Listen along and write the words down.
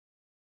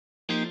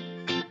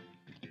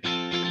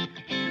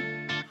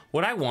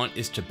What I want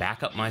is to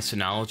back up my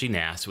Synology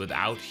NAS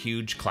without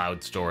huge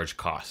cloud storage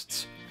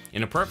costs.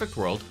 In a perfect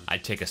world,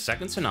 I'd take a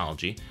second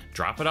Synology,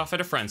 drop it off at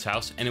a friend's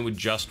house, and it would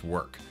just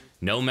work.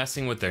 No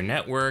messing with their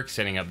network,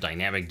 setting up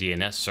dynamic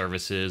DNS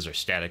services or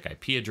static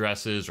IP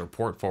addresses or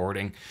port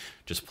forwarding.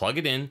 Just plug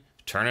it in,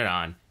 turn it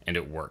on, and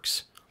it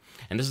works.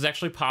 And this is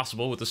actually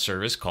possible with a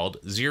service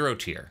called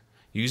ZeroTier.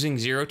 Using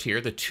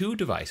ZeroTier, the two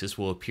devices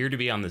will appear to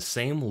be on the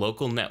same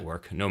local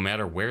network no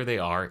matter where they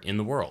are in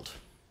the world.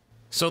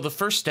 So the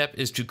first step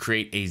is to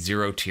create a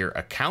ZeroTier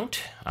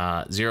account.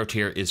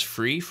 ZeroTier is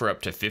free for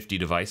up to 50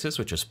 devices,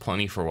 which is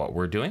plenty for what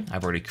we're doing.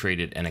 I've already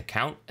created an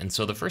account. And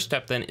so the first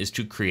step then is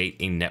to create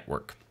a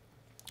network.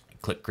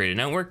 Click Create a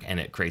Network and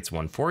it creates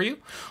one for you.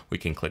 We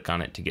can click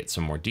on it to get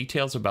some more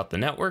details about the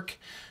network.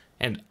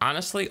 And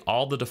honestly,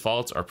 all the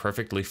defaults are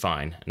perfectly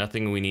fine.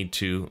 Nothing we need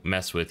to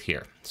mess with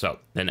here. So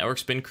the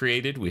network's been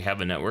created. We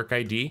have a network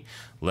ID.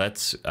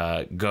 Let's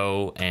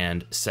go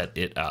and set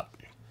it up.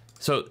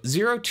 So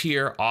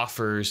ZeroTier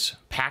offers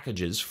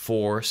packages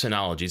for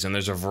Synologies, and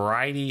there's a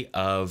variety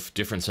of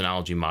different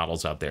Synology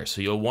models out there.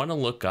 So you'll want to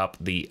look up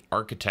the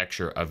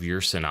architecture of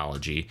your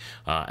Synology,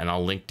 and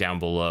I'll link down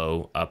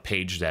below a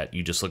page that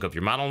you just look up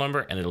your model number,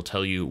 and it'll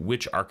tell you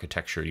which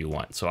architecture you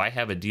want. So I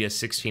have a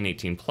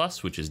DS1618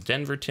 Plus, which is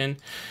Denverton,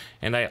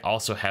 and I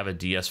also have a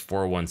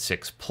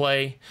DS416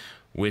 Play,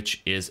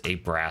 which is a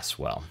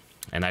Braswell.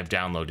 And I've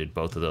downloaded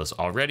both of those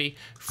already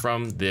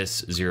from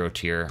this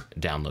ZeroTier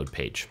download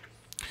page.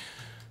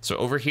 So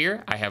over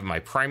here, I have my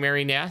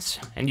primary NAS,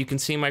 and you can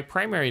see my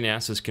primary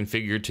NAS is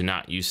configured to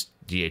not use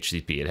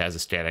DHCP. It has a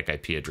static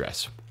IP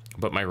address.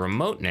 But my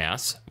remote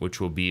NAS,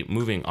 which will be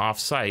moving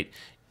off-site,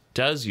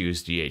 does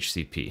use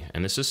DHCP.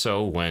 And this is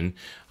so when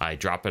I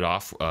drop it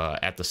off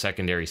at the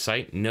secondary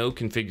site, no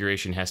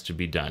configuration has to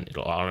be done.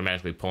 It'll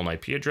automatically pull an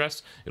IP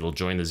address, it'll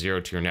join the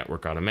ZeroTier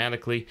network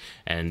automatically,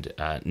 and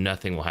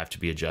nothing will have to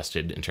be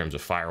adjusted in terms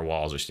of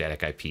firewalls or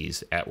static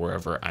IPs at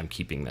wherever I'm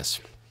keeping this.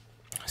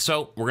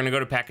 So we're going to go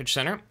to Package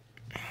Center.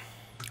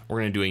 We're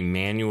going to do a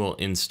manual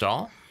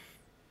install.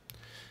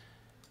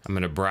 I'm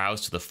going to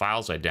browse to the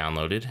files I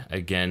downloaded.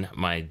 Again,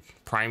 my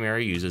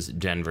primary uses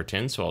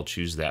Denverton, so I'll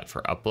choose that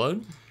for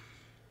upload.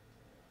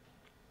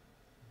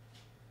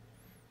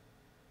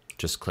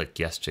 Just click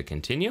yes to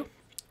continue,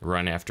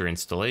 run after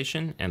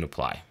installation, and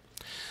apply.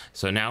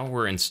 So now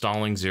we're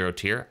installing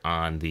ZeroTier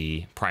on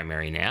the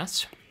primary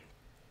NAS.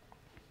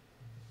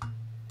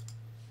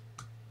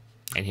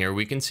 And here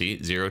we can see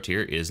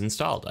ZeroTier is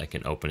installed. I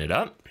can open it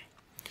up.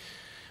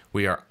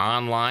 We are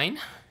online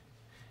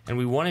and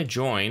we want to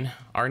join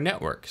our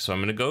network. So I'm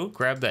going to go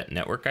grab that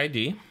network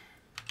ID,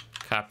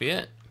 copy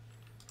it,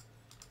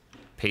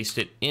 paste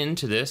it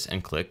into this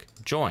and click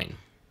join.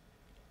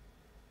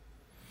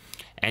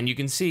 And you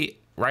can see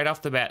right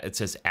off the bat, it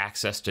says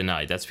access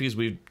denied. That's because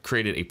we've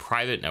created a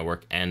private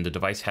network and the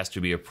device has to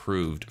be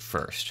approved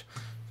first.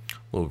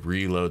 We'll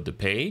reload the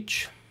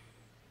page.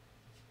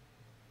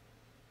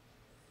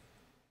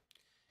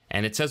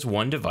 And it says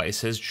one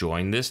device has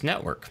joined this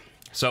network.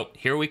 So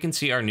here we can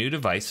see our new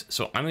device.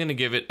 So I'm going to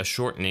give it a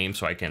short name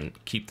so I can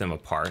keep them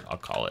apart. I'll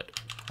call it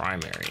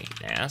primary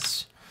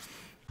NAS.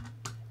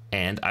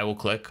 And I will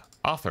click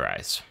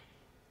authorize.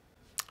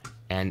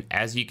 And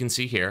as you can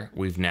see here,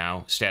 we've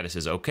now, status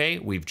is okay.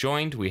 We've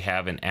joined. We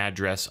have an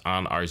address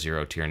on our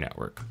ZeroTier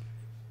network.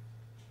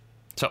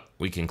 So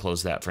we can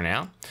close that for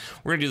now.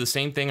 We're going to do the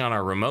same thing on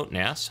our remote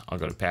NAS. I'll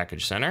go to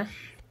Package Center,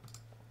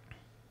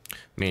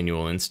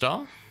 manual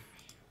install.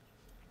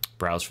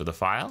 Browse for the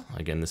file.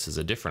 Again, this is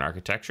a different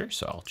architecture,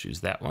 so I'll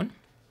choose that one.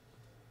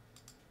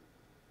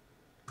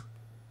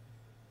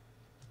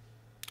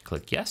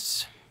 Click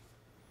yes.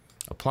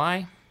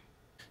 Apply.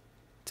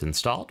 It's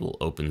installed. We'll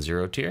open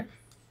ZeroTier.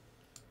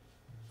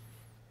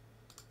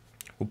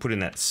 We'll put in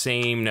that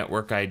same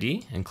network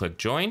ID and click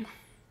join.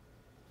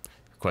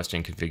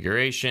 Requesting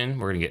configuration.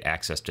 We're going to get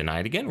access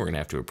denied again. We're going to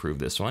have to approve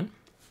this one.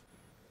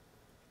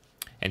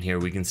 And here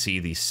we can see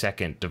the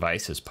second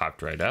device has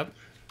popped right up.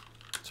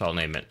 So I'll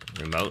name it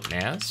Remote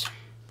NAS.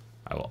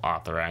 I will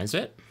authorize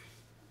it.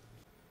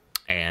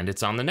 And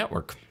it's on the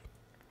network.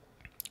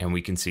 And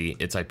we can see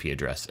its IP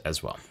address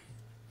as well.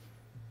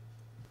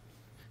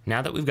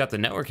 Now that we've got the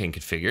networking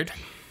configured,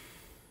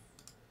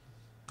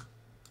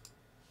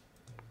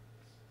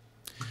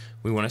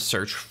 we want to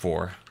search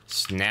for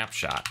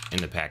Snapshot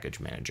in the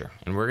package manager.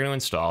 And we're going to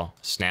install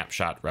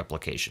Snapshot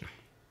Replication.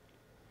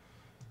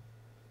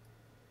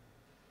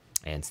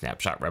 And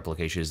Snapshot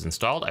Replication is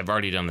installed. I've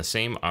already done the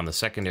same on the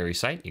secondary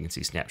site. You can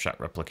see Snapshot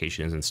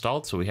Replication is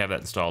installed. So we have that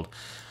installed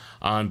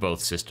on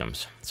both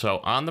systems. So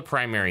on the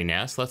primary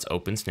NAS, let's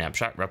open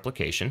Snapshot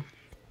Replication.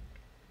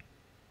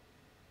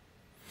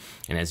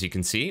 And as you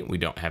can see, we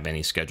don't have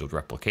any scheduled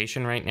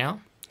replication right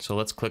now. So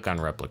let's click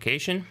on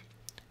Replication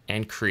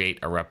and create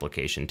a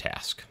replication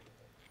task.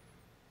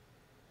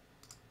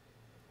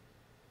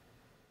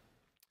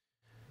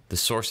 The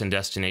source and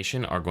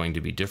destination are going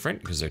to be different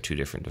because they're two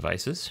different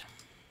devices.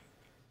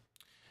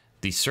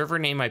 The server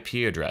name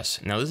IP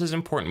address. Now this is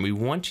important. We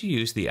want to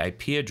use the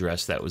IP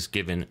address that was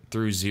given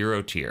through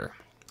ZeroTier.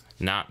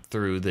 not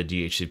through the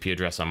DHCP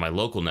address on my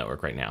local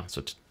network right now.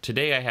 So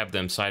today I have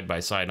them side by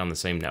side on the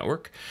same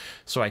network,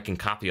 so I can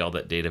copy all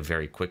that data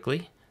very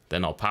quickly.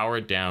 Then I'll power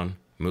it down,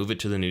 move it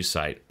to the new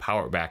site,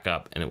 power it back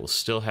up, and it will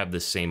still have the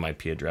same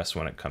IP address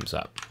when it comes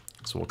up.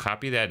 So we'll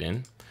copy that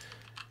in.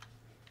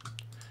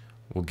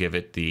 We'll give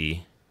it the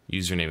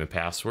username and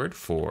password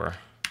for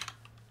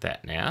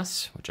that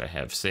NAS, which I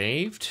have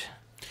saved.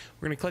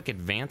 We're going to click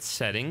Advanced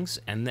Settings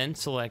and then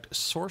select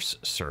Source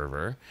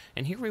Server.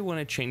 And here we want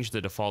to change the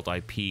default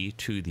IP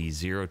to the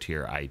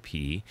ZeroTier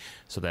IP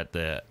so that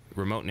the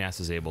remote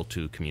NAS is able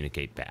to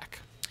communicate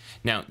back.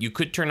 Now, you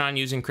could turn on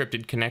use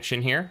encrypted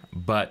connection here,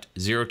 but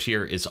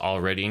ZeroTier is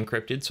already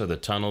encrypted, so the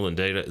tunnel and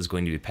data is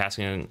going to be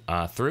passing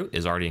through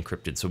is already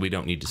encrypted, so we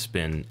don't need to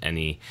spend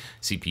any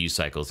CPU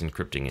cycles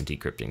encrypting and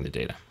decrypting the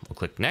data. We'll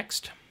click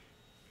Next.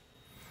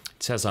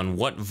 It says on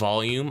what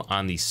volume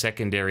on the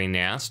secondary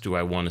NAS do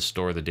I want to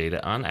store the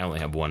data on? I only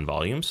have one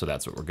volume, so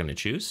that's what we're going to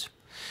choose.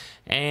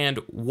 And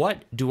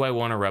what do I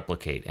want to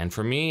replicate? And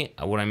for me,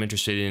 what I'm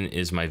interested in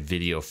is my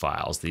video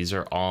files. These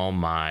are all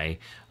my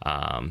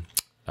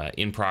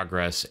in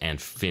progress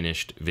and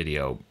finished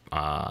video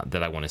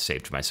that I want to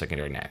save to my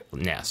secondary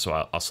NAS.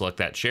 So I'll select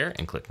that share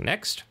and click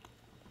Next.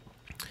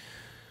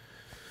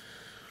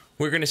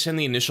 We're going to send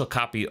the initial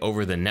copy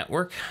over the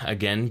network.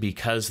 Again,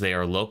 because they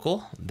are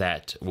local,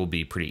 that will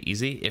be pretty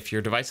easy. If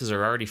your devices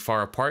are already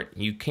far apart,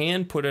 you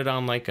can put it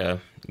on like a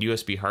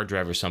USB hard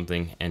drive or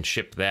something and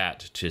ship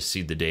that to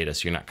see the data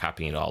so you're not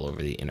copying it all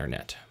over the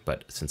internet.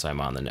 But since I'm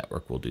on the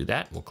network, we'll do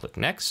that. We'll click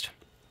Next.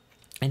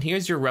 And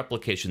here's your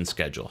replication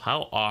schedule.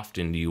 How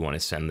often do you want to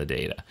send the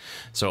data?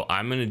 So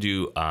I'm going to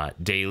do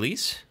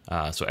dailies.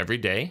 So every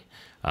day,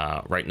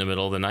 right in the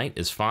middle of the night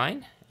is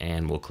fine.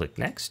 And we'll click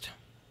Next.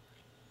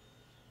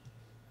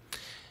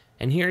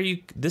 And here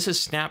this is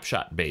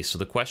snapshot based. So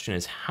the question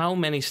is, how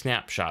many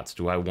snapshots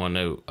do I want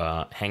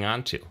to hang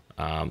on to?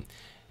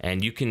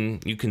 And you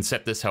can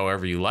set this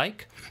however you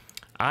like.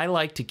 I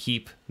like to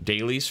keep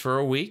dailies for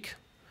a week,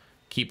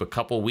 keep a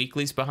couple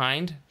weeklies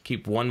behind,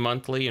 keep one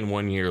monthly and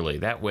one yearly.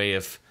 That way,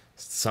 if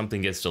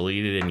something gets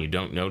deleted and you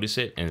don't notice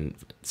it and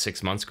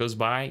 6 months goes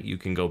by, you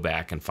can go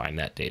back and find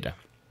that data.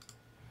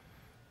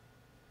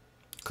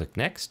 Click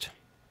Next.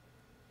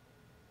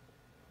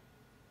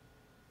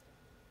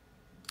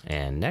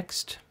 And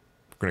Next.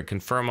 We're going to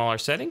confirm all our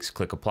settings.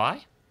 Click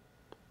Apply.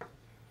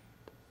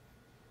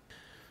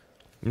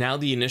 Now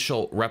the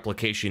initial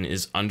replication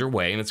is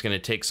underway, and it's going to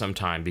take some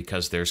time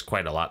because there's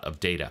quite a lot of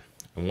data.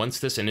 And once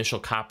this initial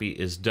copy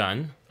is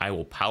done, I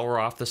will power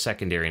off the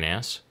secondary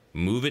NAS,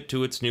 move it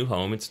to its new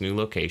home, its new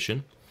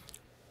location,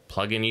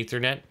 plug in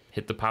Ethernet,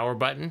 hit the power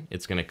button.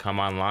 It's going to come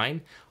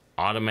online,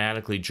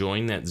 automatically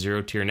join that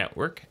ZeroTier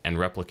network, and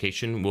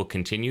replication will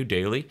continue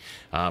daily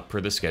per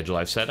the schedule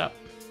I've set up.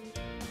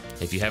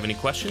 If you have any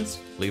questions,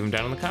 leave them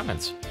down in the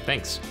comments.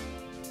 Thanks.